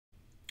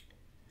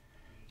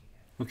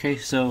Okay,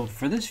 so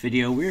for this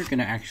video, we're going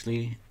to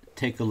actually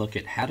take a look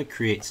at how to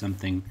create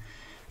something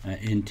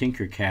in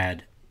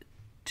TinkerCAD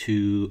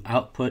to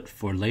output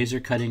for laser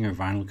cutting or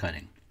vinyl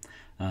cutting.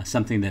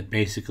 Something that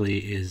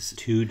basically is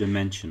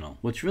two-dimensional.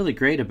 What's really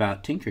great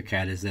about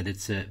TinkerCAD is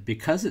that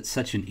because it's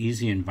such an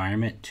easy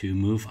environment to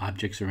move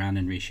objects around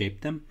and reshape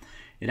them,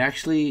 it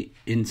actually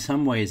in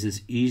some ways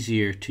is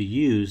easier to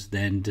use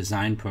than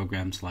design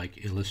programs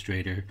like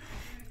Illustrator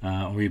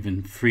or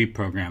even free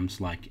programs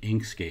like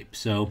Inkscape.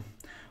 So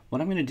what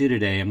I'm going to do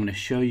today, I'm going to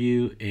show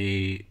you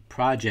a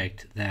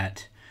project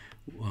that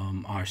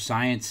our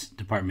science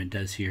department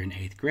does here in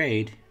 8th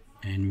grade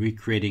and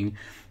recreating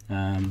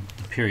the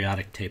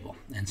periodic table.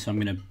 And so I'm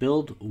going to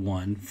build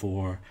one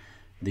for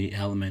the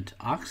element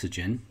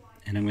oxygen,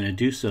 and I'm going to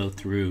do so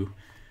through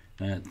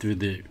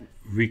the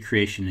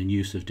recreation and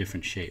use of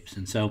different shapes.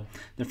 And so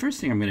the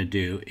first thing I'm going to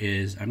do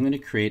is I'm going to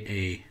create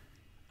a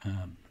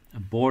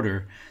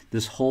border.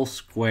 This whole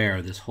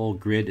square, this whole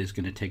grid is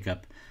going to take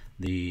up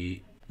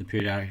the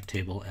periodic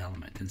table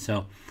element. And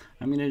so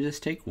I'm going to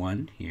just take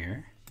one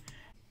here,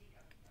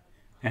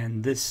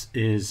 and this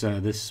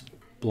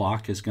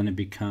block is going to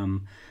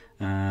become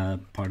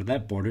part of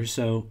that border.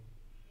 So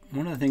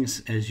one of the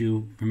things, as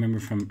you remember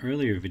from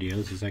earlier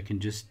videos, is I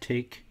can just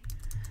take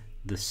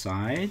the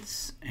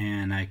sides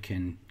and I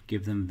can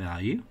give them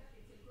value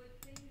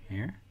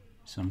here.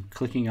 So I'm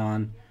clicking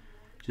on,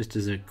 just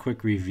as a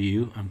quick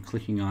review, I'm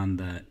clicking on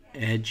the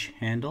edge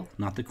handle,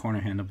 not the corner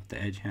handle, but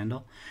the edge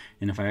handle.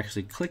 And if I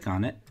actually click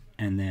on it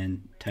and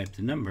then type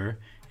the number,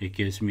 it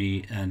gives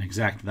me an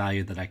exact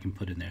value that I can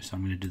put in there. So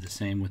I'm going to do the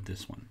same with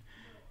this one.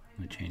 I'm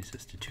going to change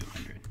this to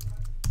 200.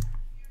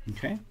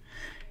 Okay,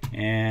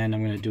 and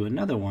I'm going to do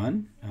another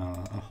one,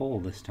 a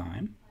hole this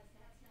time.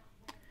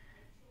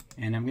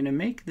 And I'm going to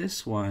make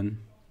this one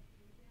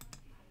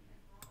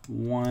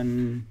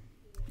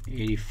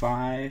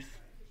 185.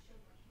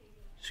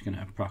 Just going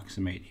to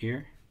approximate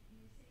here.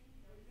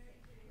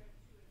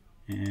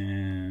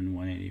 And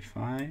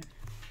 185.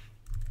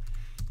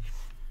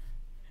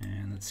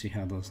 And let's see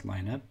how those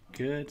line up.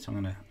 Good. So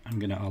I'm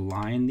gonna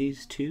align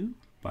these two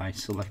by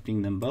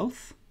selecting them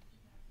both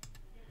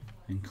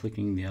and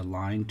clicking the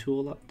align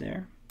tool up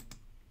there.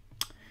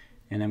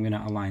 And I'm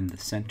gonna align the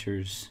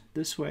centers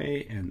this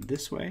way and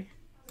this way.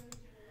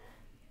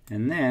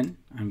 And then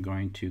I'm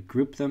going to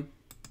group them.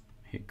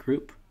 Hit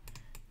group.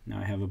 Now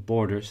I have a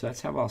border, so that's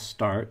how I'll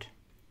start.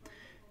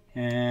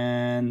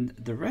 And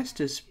the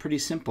rest is pretty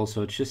simple,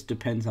 so it just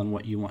depends on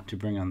what you want to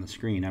bring on the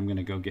screen. I'm going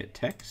to go get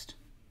text,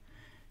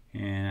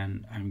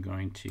 and I'm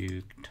going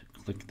to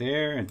click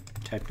there and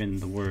type in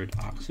the word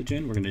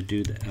oxygen. We're going to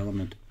do the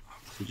element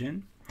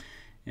oxygen.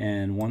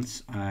 And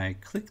once I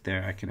click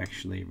there, I can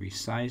actually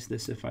resize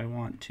this if I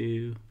want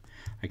to.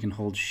 I can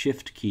hold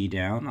Shift key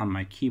down on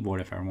my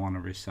keyboard if I want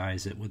to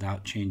resize it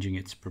without changing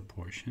its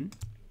proportion.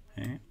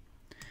 Okay.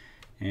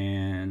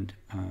 And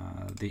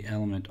the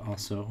element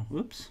also,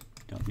 whoops,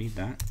 don't need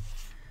that.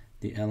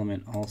 The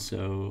element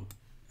also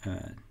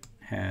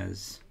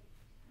has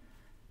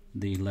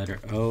the letter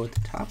O at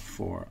the top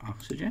for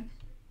oxygen.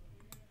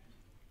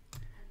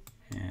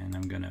 And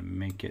I'm going to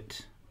make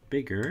it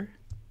bigger.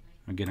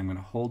 Again, I'm going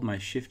to hold my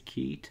Shift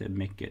key to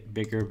make it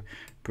bigger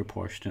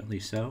proportionately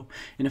so.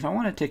 And if I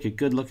want to take a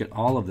good look at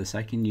all of this,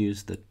 I can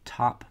use the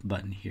top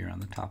button here on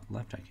the top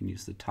left. I can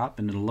use the top,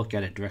 and it'll look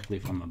at it directly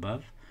from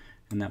above.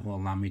 And that will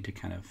allow me to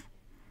kind of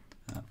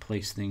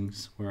place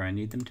things where I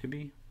need them to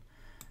be.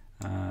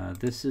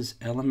 This is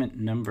element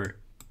number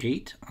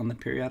 8 on the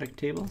periodic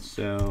table,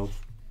 so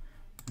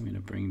I'm going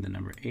to bring the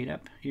number 8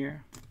 up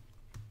here.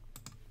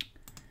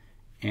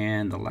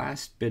 And the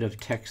last bit of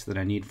text that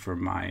I need for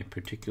my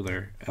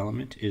particular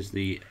element is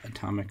the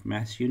atomic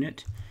mass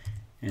unit,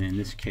 and in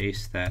this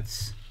case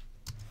that's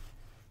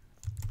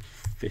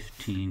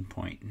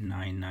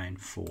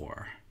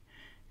 15.994.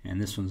 And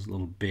this one's a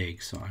little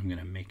big, so I'm going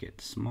to make it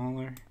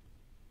smaller,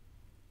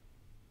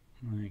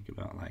 like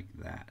about like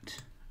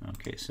that.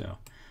 Okay, so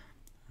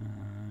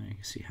you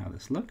can see how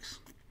this looks.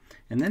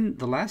 And then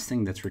the last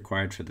thing that's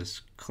required for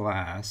this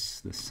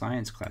class, the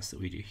science class that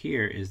we do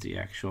here, is the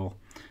actual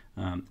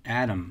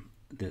atom,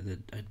 the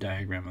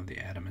diagram of the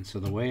atom. And so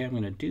the way I'm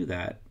going to do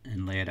that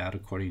and lay it out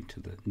according to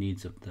the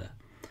needs of the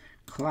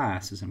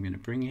class is I'm going to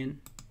bring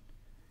in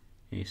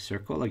a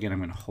circle. Again, I'm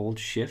going to hold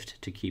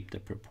Shift to keep the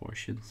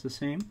proportions the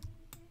same.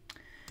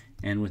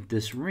 And with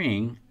this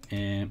ring,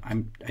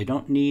 I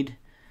don't need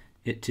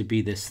it to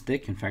be this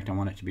thick. In fact, I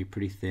want it to be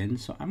pretty thin.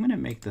 So I'm going to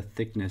make the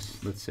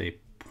thickness, let's say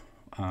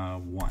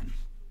 1.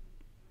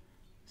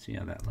 See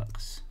how that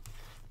looks.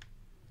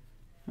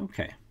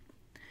 Okay.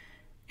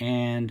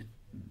 And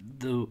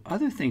the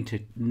other thing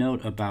to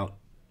note about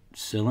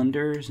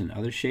cylinders and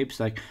other shapes,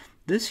 like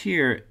this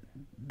here,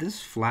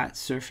 this flat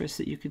surface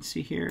that you can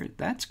see here,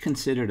 that's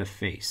considered a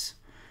face.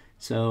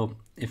 So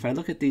if I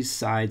look at these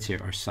sides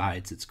here, or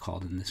sides it's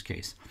called in this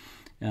case,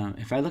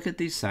 if I look at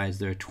these sides,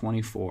 there are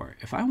 24.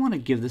 If I want to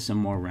give this a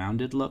more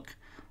rounded look,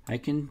 I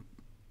can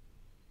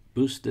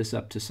boost this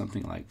up to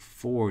something like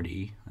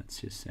 40,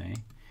 let's just say,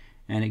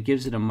 and it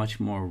gives it a much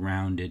more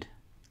rounded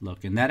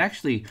look. And that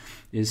actually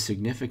is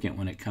significant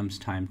when it comes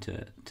time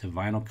to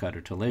vinyl cut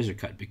or to laser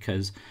cut,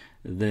 because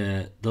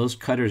those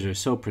cutters are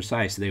so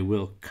precise they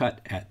will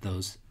cut at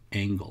those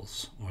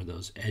angles or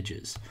those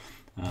edges.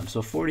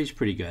 So 40 is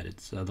pretty good.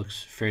 It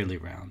looks fairly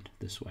round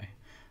this way.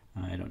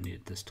 I don't need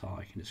it this tall.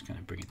 I can just kind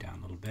of bring it down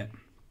a little bit.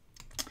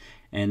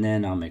 And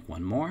then I'll make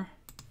one more.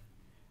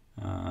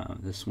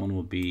 This one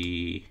will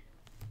be,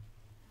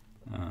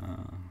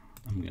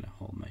 I'm going to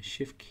hold my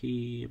shift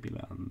key. It'll be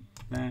about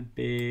that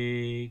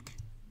big.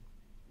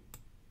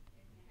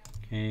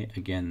 Okay,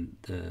 again,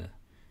 the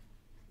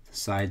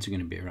sides are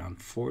going to be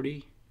around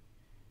 40,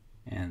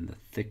 and the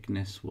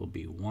thickness will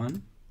be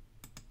 1.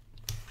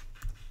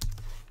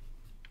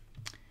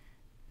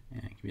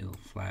 And it can be a little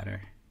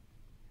flatter.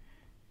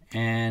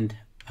 And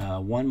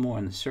one more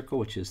in the circle,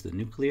 which is the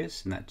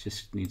nucleus, and that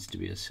just needs to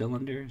be a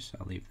cylinder, so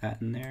I'll leave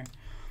that in there.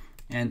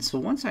 And so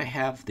once I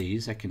have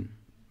these, I can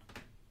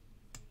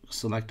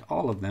select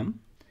all of them,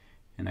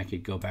 and I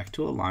could go back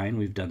to align.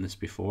 We've done this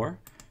before,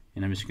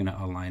 and I'm just going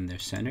to align their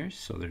centers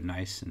so they're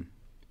nice and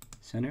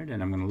centered,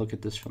 and I'm going to look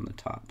at this from the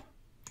top.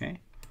 Okay.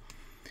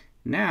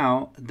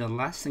 Now the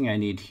last thing I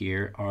need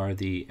here are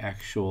the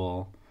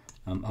actual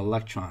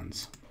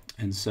electrons,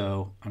 and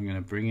so I'm going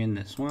to bring in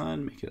this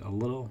one, make it a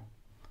little,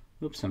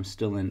 oops, I'm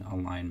still in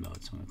align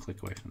mode, so I'm going to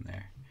click away from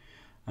there.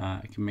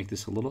 I can make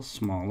this a little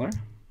smaller,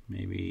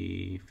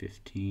 maybe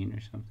 15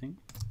 or something.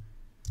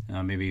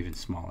 Maybe even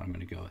smaller. I'm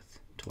going to go with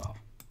 12.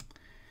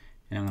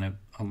 And I'm going to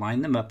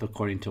align them up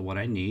according to what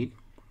I need.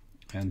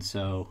 And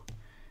so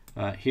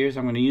I'm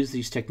going to use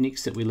these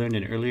techniques that we learned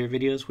in earlier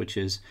videos, which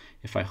is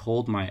if I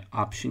hold my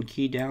Option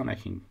key down, I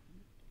can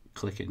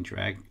click and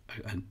drag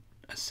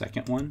a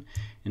second one.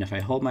 And if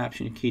I hold my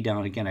Option key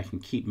down again, I can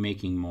keep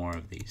making more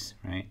of these,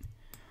 right?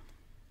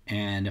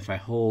 And if I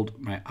hold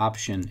my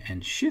Option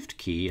and Shift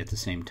key at the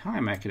same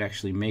time, I could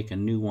actually make a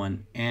new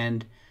one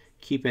and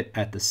keep it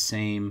at the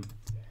same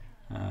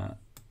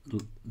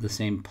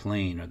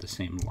plane or the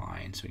same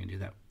line. So we can do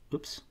that.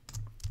 Oops.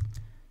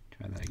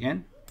 Try that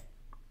again.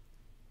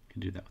 You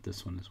can do that with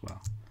this one as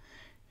well.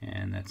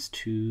 And that's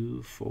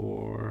 2,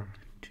 4,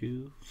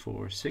 2,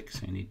 4,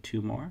 6. I need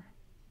 2 more.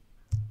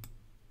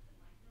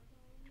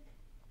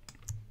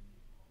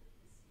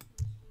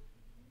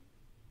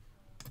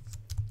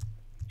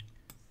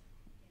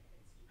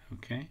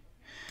 Okay.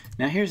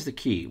 Now here's the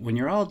key. When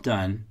you're all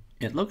done,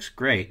 it looks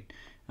great.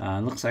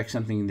 It looks like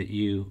something that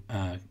you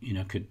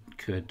could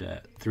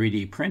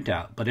 3D print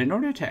out. But in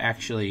order to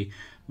actually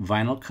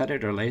vinyl cut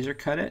it or laser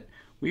cut it,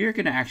 we are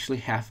going to actually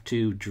have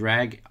to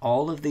drag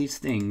all of these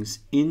things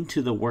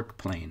into the work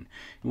plane.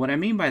 And what I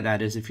mean by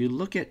that is if you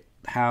look at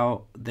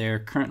how they're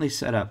currently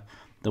set up,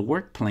 the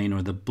work plane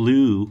or the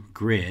blue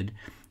grid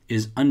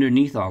is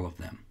underneath all of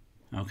them.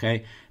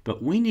 Okay,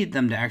 but we need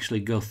them to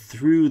actually go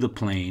through the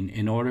plane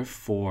in order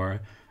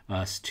for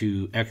us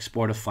to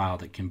export a file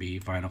that can be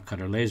vinyl cut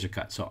or laser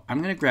cut. So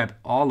I'm going to grab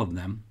all of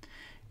them,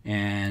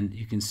 and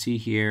you can see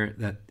here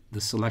that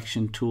the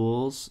selection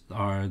tools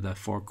are the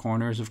 4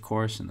 corners, of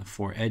course, and the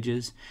 4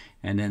 edges,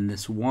 and then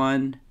this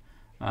one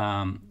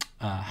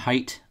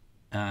height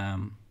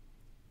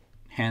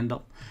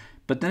handle.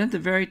 But then at the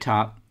very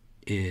top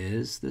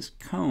is this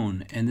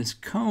cone, and this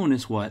cone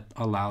is what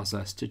allows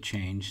us to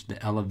change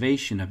the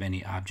elevation of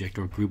any object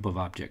or group of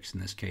objects in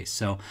this case.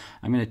 So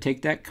I'm going to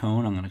take that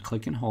cone, I'm going to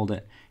click and hold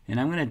it, and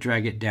I'm going to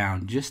drag it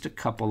down just a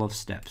couple of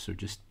steps, or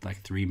just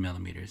like 3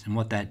 millimeters. And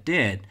what that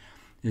did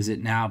is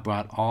it now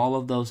brought all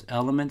of those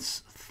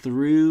elements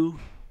through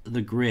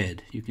the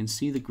grid. You can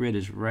see the grid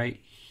is right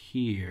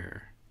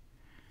here.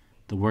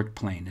 The work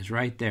plane is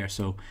right there.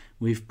 So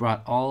we've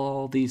brought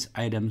all these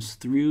items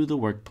through the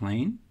work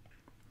plane.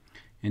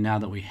 And now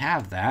that we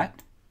have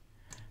that,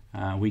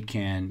 we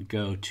can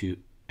go to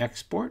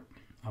Export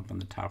up on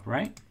the top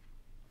right.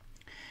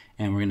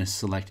 And we're going to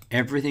select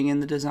everything in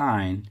the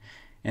design.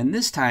 And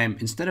this time,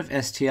 instead of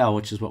STL,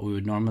 which is what we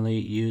would normally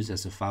use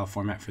as a file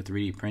format for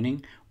 3D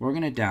printing, we're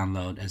going to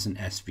download as an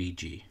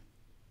SVG.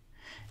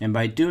 And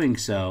by doing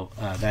so,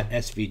 that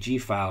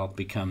SVG file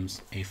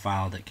becomes a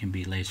file that can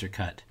be laser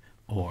cut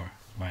or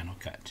vinyl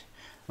cut.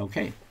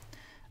 Okay,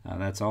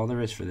 that's all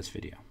there is for this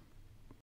video.